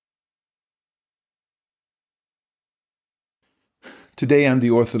Today on the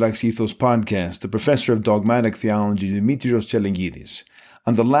Orthodox Ethos Podcast, the Professor of Dogmatic Theology, Demetrios Tselengides,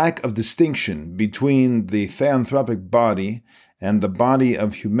 on the lack of distinction between the theanthropic body and the body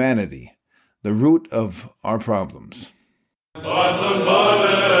of humanity, the root of our problems.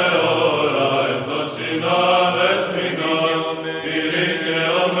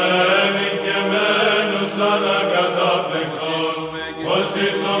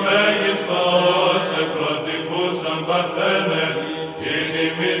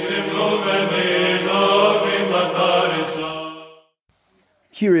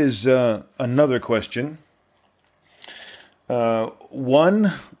 Here is another question.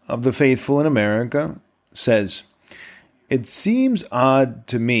 One of the faithful in America says, "It seems odd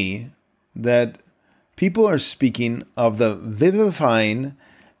to me that people are speaking of the vivifying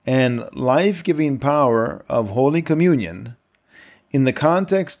and life-giving power of Holy Communion in the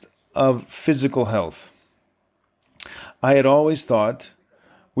context of physical health. I had always thought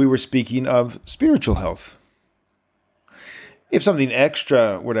we were speaking of spiritual health. If something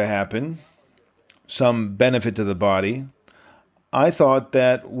extra were to happen, some benefit to the body, I thought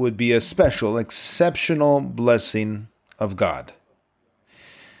that would be a special, exceptional blessing of God."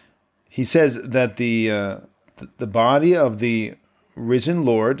 He says that the body of the risen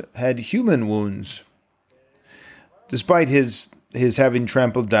Lord had human wounds, despite his having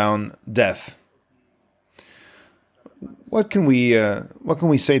trampled down death. What can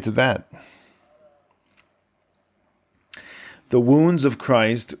we say to that? The wounds of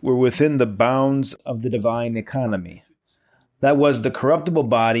Christ were within the bounds of the divine economy. That was the corruptible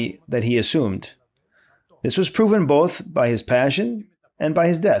body that he assumed. This was proven both by his passion and by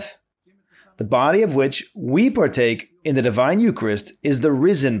his death. The body of which we partake in the divine Eucharist is the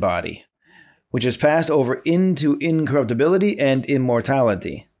risen body, which has passed over into incorruptibility and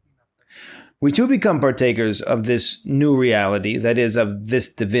immortality. We too become partakers of this new reality, that is, of this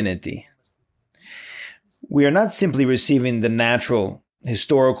divinity. We are not simply receiving the natural,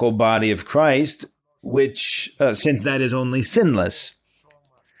 historical body of Christ, which, since that is only sinless,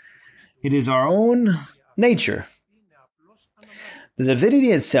 it is our own nature. The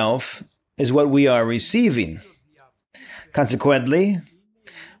divinity itself is what we are receiving. Consequently,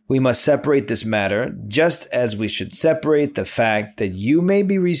 we must separate this matter, just as we should separate the fact that you may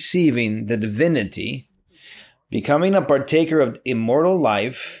be receiving the divinity, becoming a partaker of immortal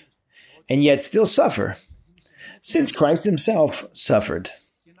life, and yet still suffer, since Christ himself suffered.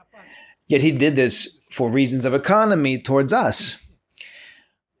 Yet he did this for reasons of economy towards us,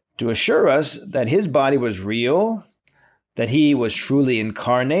 to assure us that his body was real, that he was truly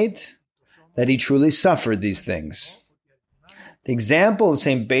incarnate, that he truly suffered these things. The example of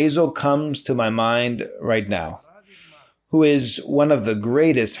Saint Basil comes to my mind right now, who is one of the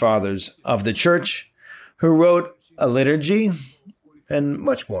greatest fathers of the Church, who wrote a liturgy and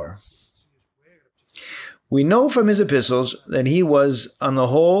much more. We know from his epistles that he was, on the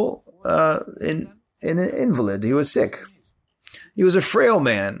whole, an invalid. He was sick. He was a frail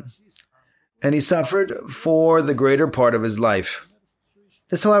man, and he suffered for the greater part of his life.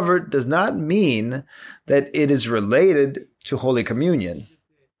 This, however, does not mean that it is related to Holy Communion.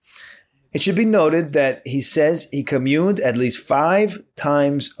 It should be noted that he says he communed at least 5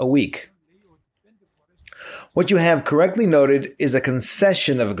 times a week. What you have correctly noted is a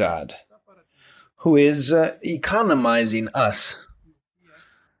concession of God, who is economizing us.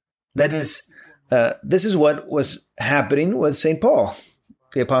 That is, this is what was happening with St. Paul,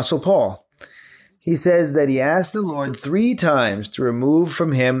 the Apostle Paul. He says that he asked the Lord 3 times to remove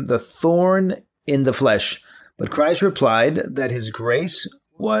from him the thorn in the flesh, but Christ replied that his grace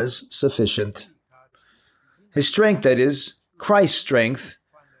was sufficient. His strength, that is, Christ's strength,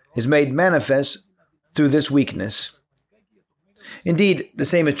 is made manifest through this weakness. Indeed, the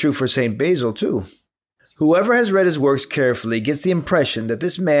same is true for St. Basil too. Whoever has read his works carefully gets the impression that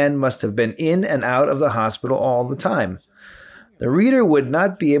this man must have been in and out of the hospital all the time. The reader would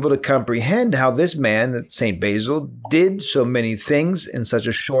not be able to comprehend how this man, that St. Basil, did so many things in such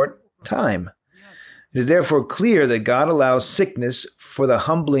a short time. It is therefore clear that God allows sickness for the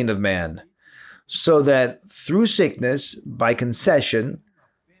humbling of man, so that through sickness, by concession,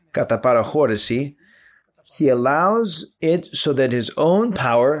 kataparachoresi, he allows it so that his own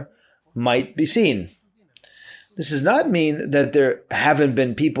power might be seen. This does not mean that there haven't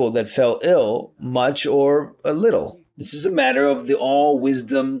been people that fell ill, much or a little. This is a matter of the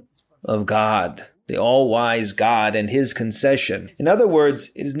all-wisdom of God, the all-wise God and his concession. In other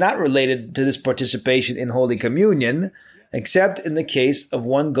words, it is not related to this participation in Holy Communion, except in the case of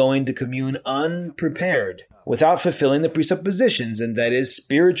one going to commune unprepared. without fulfilling the presuppositions, and that is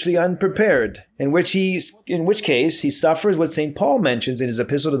spiritually unprepared, in which case he suffers what St. Paul mentions in his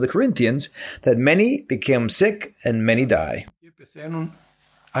epistle to the Corinthians, that many become sick and many die.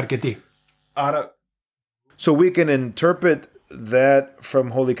 So we can interpret that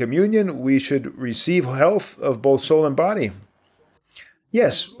from Holy Communion we should receive health of both soul and body.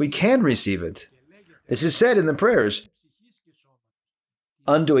 Yes, we can receive it. This is said in the prayers,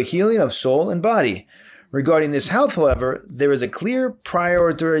 unto a healing of soul and body. Regarding this health, however, there is a clear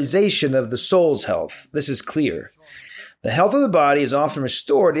prioritization of the soul's health. This is clear. The health of the body is often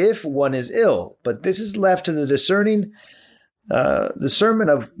restored if one is ill, but this is left to the discerning discernment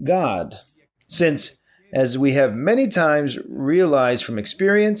of God, since, as we have many times realized from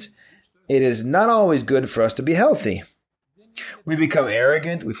experience, it is not always good for us to be healthy. We become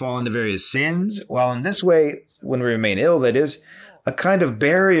arrogant, we fall into various sins, while in this way, when we remain ill, that is, a kind of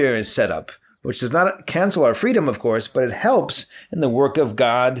barrier is set up, which does not cancel our freedom, of course, but it helps in the work of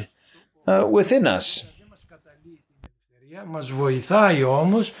God within us.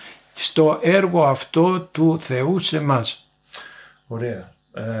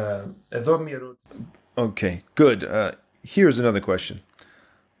 Okay, good. Here's another question.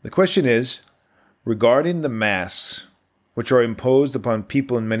 The question is, regarding the Mass, which are imposed upon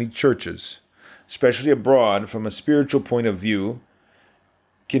people in many churches, especially abroad, from a spiritual point of view,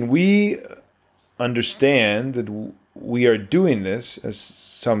 can we understand that we are doing this, as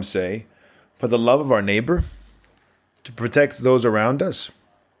some say, for the love of our neighbor, to protect those around us?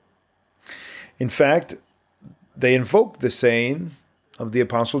 In fact, they invoke the saying of the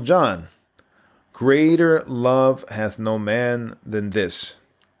Apostle John, greater love hath no man than this.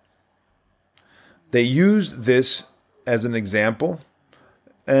 They use this as an example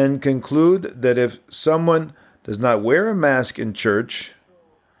and conclude that if someone does not wear a mask in church,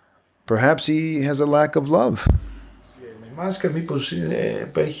 perhaps he has a lack of love.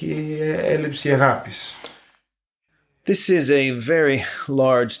 This is a very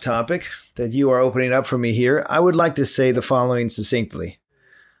large topic that you are opening up for me here. I would like to say the following succinctly.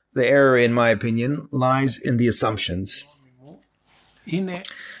 The error, in my opinion, lies in the assumptions. In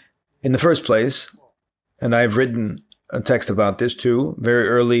the first place, and I've written a text about this too, very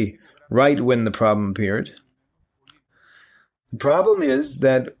early, right when the problem appeared. The problem is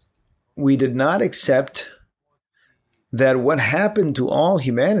that we did not accept that what happened to all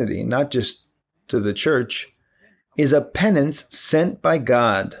humanity, not just to the church, is a penance sent by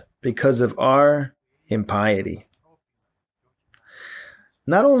God because of our impiety.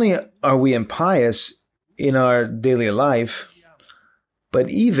 Not only are we impious in our daily life, but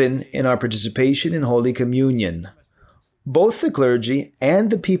even in our participation in Holy Communion. Both the clergy and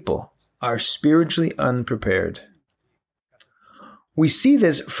the people are spiritually unprepared. We see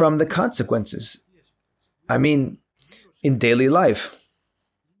this from the consequences. I mean, in daily life.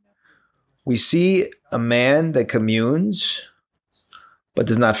 We see a man that communes but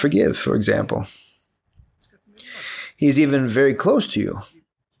does not forgive, for example. He's even very close to you.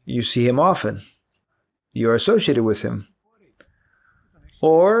 You see him often. You are associated with him.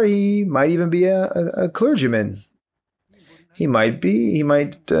 Or he might even be a clergyman. He might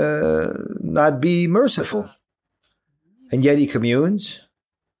not be merciful. And yet he communes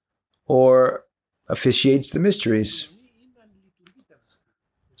or officiates the mysteries.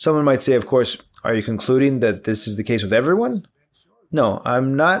 Someone might say, of course, are you concluding that this is the case with everyone? No,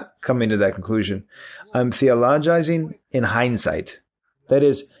 I'm not coming to that conclusion. I'm theologizing in hindsight. That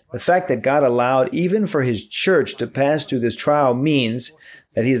is, the fact that God allowed even for his church to pass through this trial means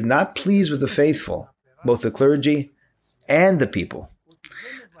that he is not pleased with the faithful, both the clergy and the people.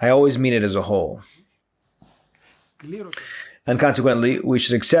 I always mean it as a whole. And consequently, we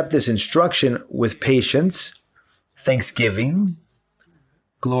should accept this instruction with patience, thanksgiving,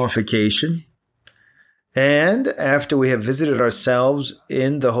 glorification, and after we have visited ourselves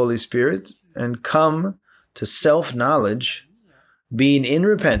in the Holy Spirit and come to self-knowledge, being in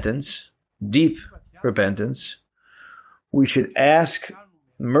repentance, deep repentance, we should ask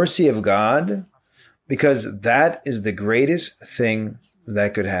mercy of God, because that is the greatest thing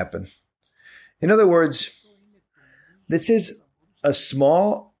that could happen. In other words, this is a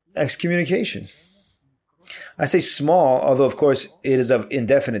small excommunication. I say small, although of course it is of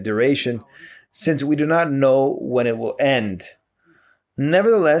indefinite duration, since we do not know when it will end.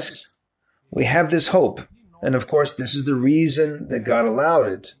 Nevertheless, we have this hope, and of course this is the reason that God allowed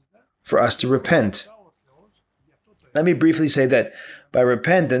it, for us to repent. Let me briefly say that by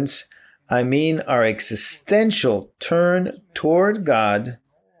repentance, I mean our existential turn toward God,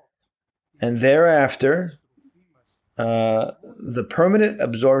 and thereafter, the permanent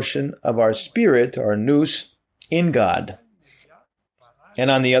absorption of our spirit, our nous, in God. And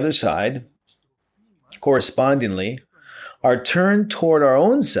on the other side, correspondingly, our turn toward our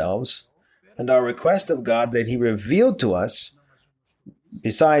own selves and our request of God that He revealed to us,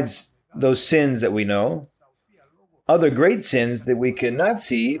 besides those sins that we know, other great sins that we cannot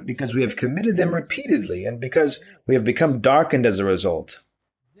see because we have committed them repeatedly and because we have become darkened as a result.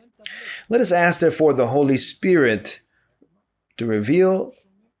 Let us ask, therefore, the Holy Spirit to reveal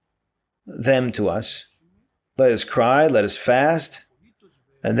them to us. Let us cry, let us fast,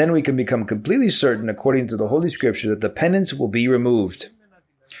 and then we can become completely certain, according to the Holy Scripture, that the penance will be removed.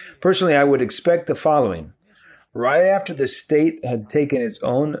 Personally, I would expect the following. Right after the state had taken its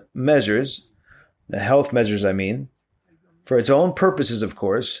own measures, the health measures I mean, for its own purposes, of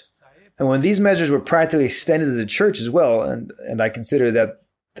course, and when these measures were practically extended to the church as well, and I consider that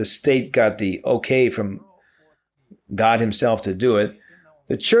the state got the okay from God Himself to do it,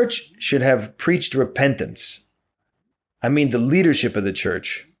 the church should have preached repentance. I mean the leadership of the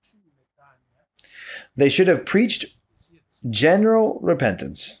church. They should have preached general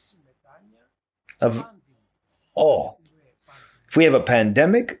repentance of all. If we have a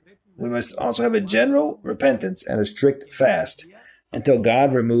pandemic, we must also have a general repentance and a strict fast until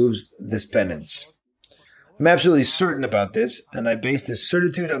God removes this penance. I'm absolutely certain about this, and I base this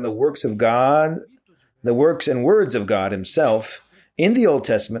certitude on the works of God, the works and words of God Himself in the Old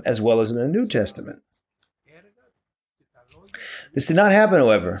Testament as well as in the New Testament. This did not happen,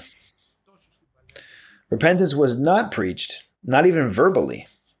 however. Repentance was not preached, not even verbally.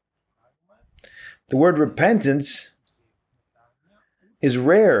 The word repentance is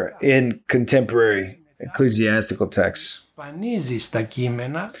rare in contemporary ecclesiastical texts.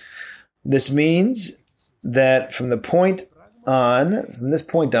 This means that from this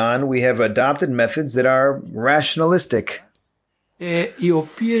point on, we have adopted methods that are rationalistic. Οι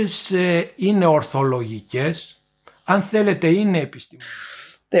οποίες είναι ορθολογικές, αν θέλετε είναι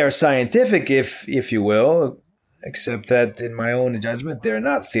επιστημονικές. They are scientific, if you will, except that in my own judgment, they're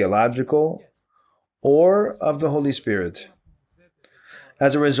not theological or of the Holy Spirit.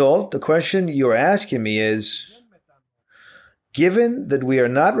 As a result, the question you're asking me is, given that we are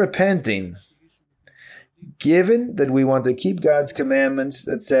not repenting, given that we want to keep God's commandments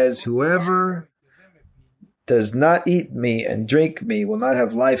that says, whoever does not eat me and drink me will not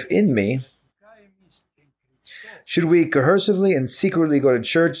have life in me, should we coercively and secretly go to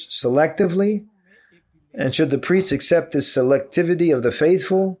church selectively? And should the priests accept this selectivity of the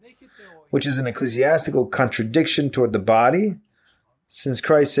faithful, which is an ecclesiastical contradiction toward the body? Since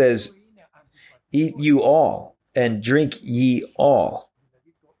Christ says, eat you all and drink ye all.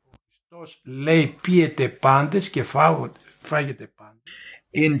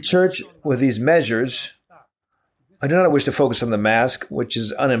 In church with these measures, I do not wish to focus on the mask, which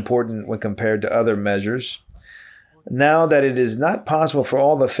is unimportant when compared to other measures. Now that it is not possible for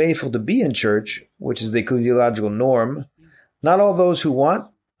all the faithful to be in church, which is the ecclesiological norm, not all those who want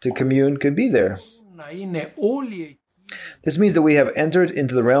to commune can be there. This means that we have entered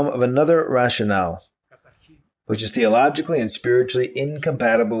into the realm of another rationale, which is theologically and spiritually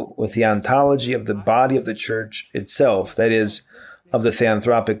incompatible with the ontology of the body of the church itself, that is, of the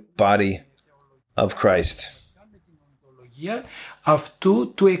theanthropic body of Christ.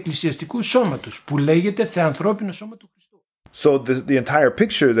 Αυτού του εκκλησιαστικού σώματος που λέγεται θεανθρώπινο σώμα του Χριστού. So the entire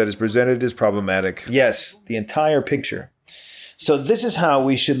picture that is presented is problematic. Yes, the entire picture. So this is how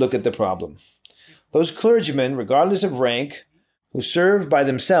we should look at the problem. Those clergymen, regardless of rank, who serve by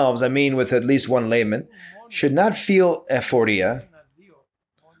themselves, I mean with at least one layman, should not feel aphoria,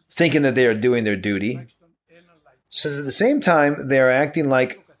 thinking that they are doing their duty, since at the same time they are acting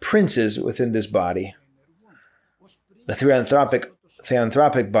like princes within this body, the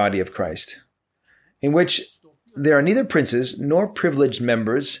theanthropic body of Christ, in which there are neither princes nor privileged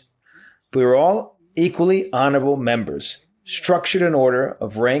members, but we are all equally honorable members, structured in order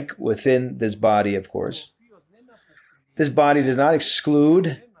of rank within this body, of course. This body does not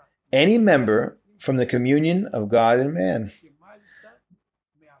exclude any member from the communion of God and man.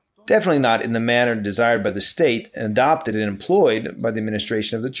 Definitely not in the manner desired by the state and adopted and employed by the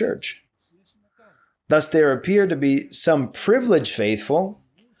administration of the church. Thus, there appear to be some privileged faithful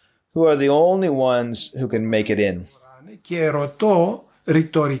who are the only ones who can make it in. Και ρωτώ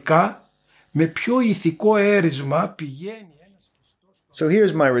ρητορικά με ποιο ηθικό έρισμα πηγαίνει. So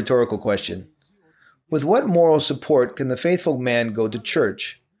here's my rhetorical question. With what moral support can the faithful man go to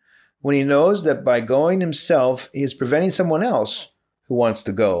church when he knows that by going himself he is preventing someone else who wants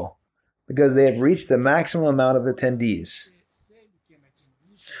to go because they have reached the maximum amount of attendees?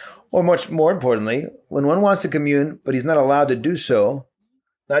 Or much more importantly, when one wants to commune but he's not allowed to do so,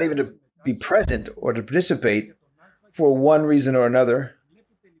 not even to be present or to participate for one reason or another.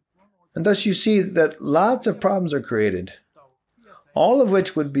 And thus you see that lots of problems are created, all of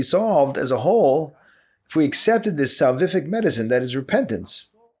which would be solved as a whole if we accepted this salvific medicine, that is repentance.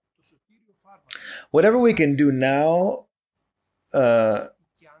 Whatever we can do now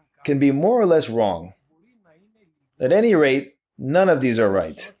can be more or less wrong. At any rate, none of these are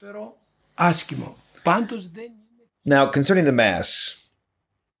right. Now, concerning the masks,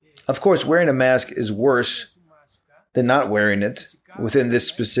 of course, wearing a mask is worse than not wearing it within this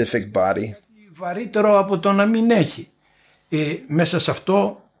specific body. Βαρύτερο από το να μην έχει μέσα σε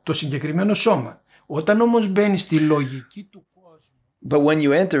αυτό το συγκεκριμένο σώμα. Όταν όμως μπαίνει στη λογική του κόσμου. But when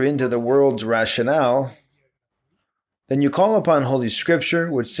you enter into the world's rationale, then you call upon Holy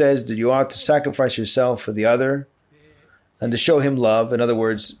Scripture, which says that you ought to sacrifice yourself for the other and to show him love, in other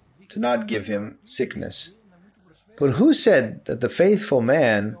words, to not give him sickness. But who said that the faithful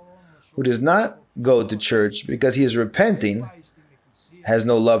man who does not go to church because he is repenting has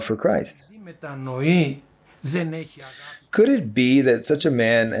no love for Christ? Could it be that such a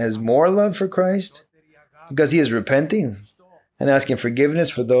man has more love for Christ because he is repenting and asking forgiveness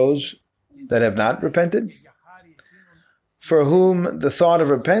for those that have not repented, for whom the thought of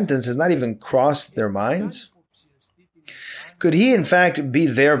repentance has not even crossed their minds? Could he in fact be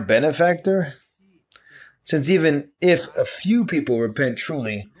their benefactor? Since even if a few people repent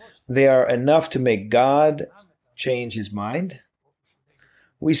truly, they are enough to make God change his mind?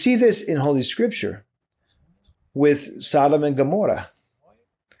 We see this in Holy Scripture with Sodom and Gomorrah.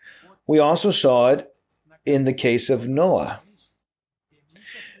 We also saw it in the case of Noah.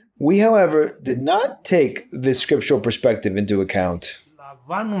 We, however, did not take this scriptural perspective into account.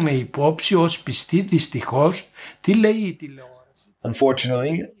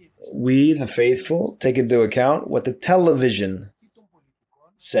 Unfortunately, we, the faithful, take into account what the television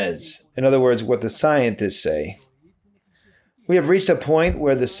says. In other words, what the scientists say. We have reached a point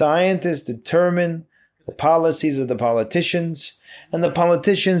where the scientists determine the policies of the politicians, and the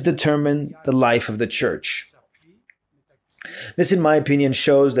politicians determine the life of the church. This, in my opinion,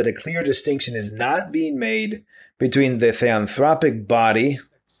 shows that a clear distinction is not being made between the theanthropic body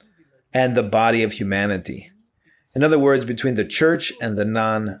and the body of humanity. In other words, between the church and the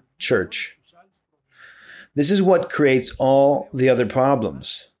non-church. This is what creates all the other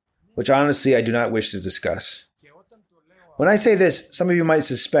problems, which honestly I do not wish to discuss. When I say this, some of you might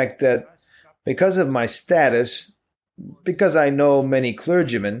suspect that because of my status, because I know many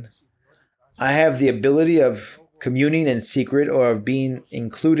clergymen, I have the ability of communing in secret or of being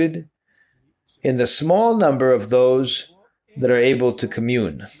included in the small number of those that are able to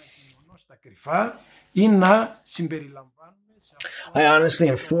commune. I honestly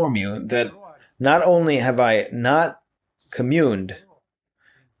inform you that not only have I not communed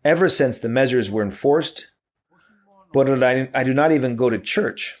ever since the measures were enforced, but I do not even go to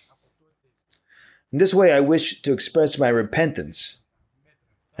church. In this way, I wish to express my repentance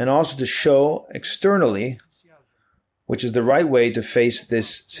and also to show externally which is the right way to face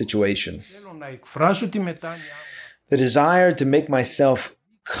this situation. The desire to make myself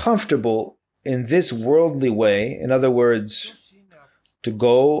comfortable in this worldly way, in other words, to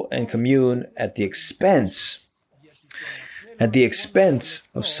go and commune at the expense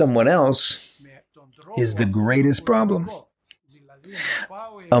of someone else, is the greatest problem.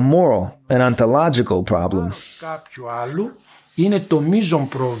 A moral and ontological problem. Είναι το μείζον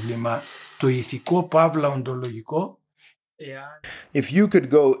πρόβλημα, το ηθικό παύλα οντολογικό. If you could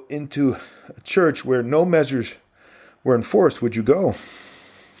go into a church where no measures were enforced, would you go?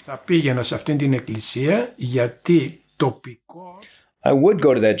 Θα πήγαινα σε αυτήν την εκκλησία γιατί τοπικό. I would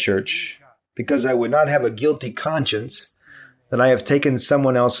go to that church because I would not have a guilty conscience that I have taken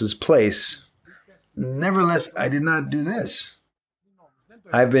someone else's place. Nevertheless, I did not do this.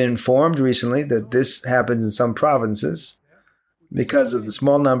 I've been informed recently that this happens in some provinces because of the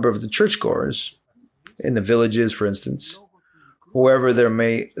small number of the churchgoers, in the villages, for instance, wherever there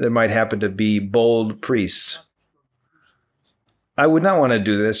might happen to be bold priests. I would not want to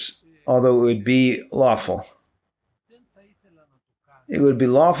do this, although it would be lawful. It would be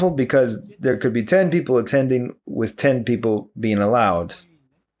lawful because there could be 10 people attending with 10 people being allowed.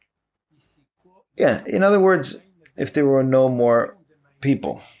 Yeah, in other words, if there were no more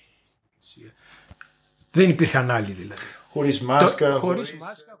people. Δεν υπήρχαν άλλοι δηλαδή. Χωρίς μάσκα.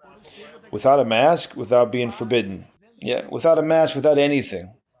 Without a mask, without being forbidden. Yeah, without a mask, without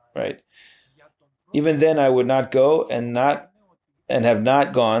anything, right? Even then, I would not go and have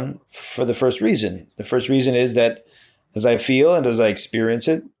not gone for the first reason. The first reason is that as I feel and as I experience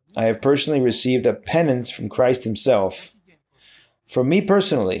it, I have personally received a penance from Christ himself. For me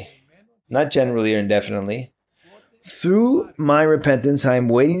personally, not generally or indefinitely, Through my repentance, I am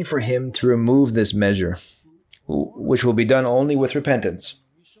waiting for him to remove this measure, which will be done only with repentance.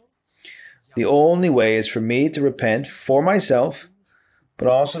 The only way is for me to repent for myself, but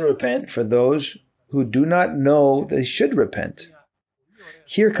also to repent for those who do not know they should repent.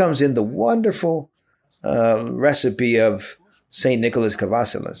 Here comes in the wonderful recipe of St. Nicholas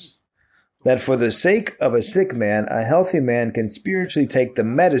Kabasilas, that for the sake of a sick man, a healthy man can spiritually take the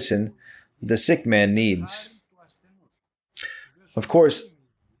medicine the sick man needs. Of course,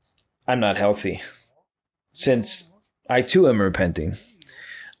 I'm not healthy, since I too am repenting.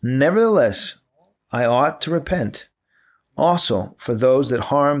 Nevertheless, I ought to repent also for those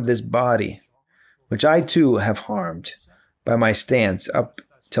that harm this body, which I too have harmed by my stance up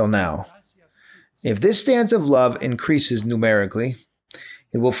till now. If this stance of love increases numerically,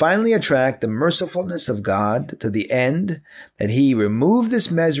 it will finally attract the mercifulness of God to the end that he remove this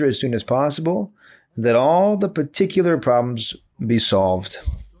measure as soon as possible, and that all the particular problems be solved.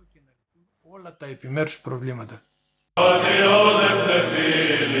 Όλα τα επιμέρους προβλήματα.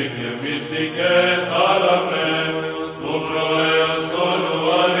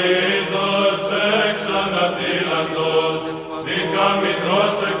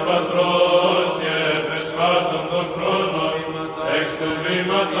 Εξ του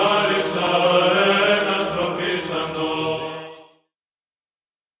βήματάρισσας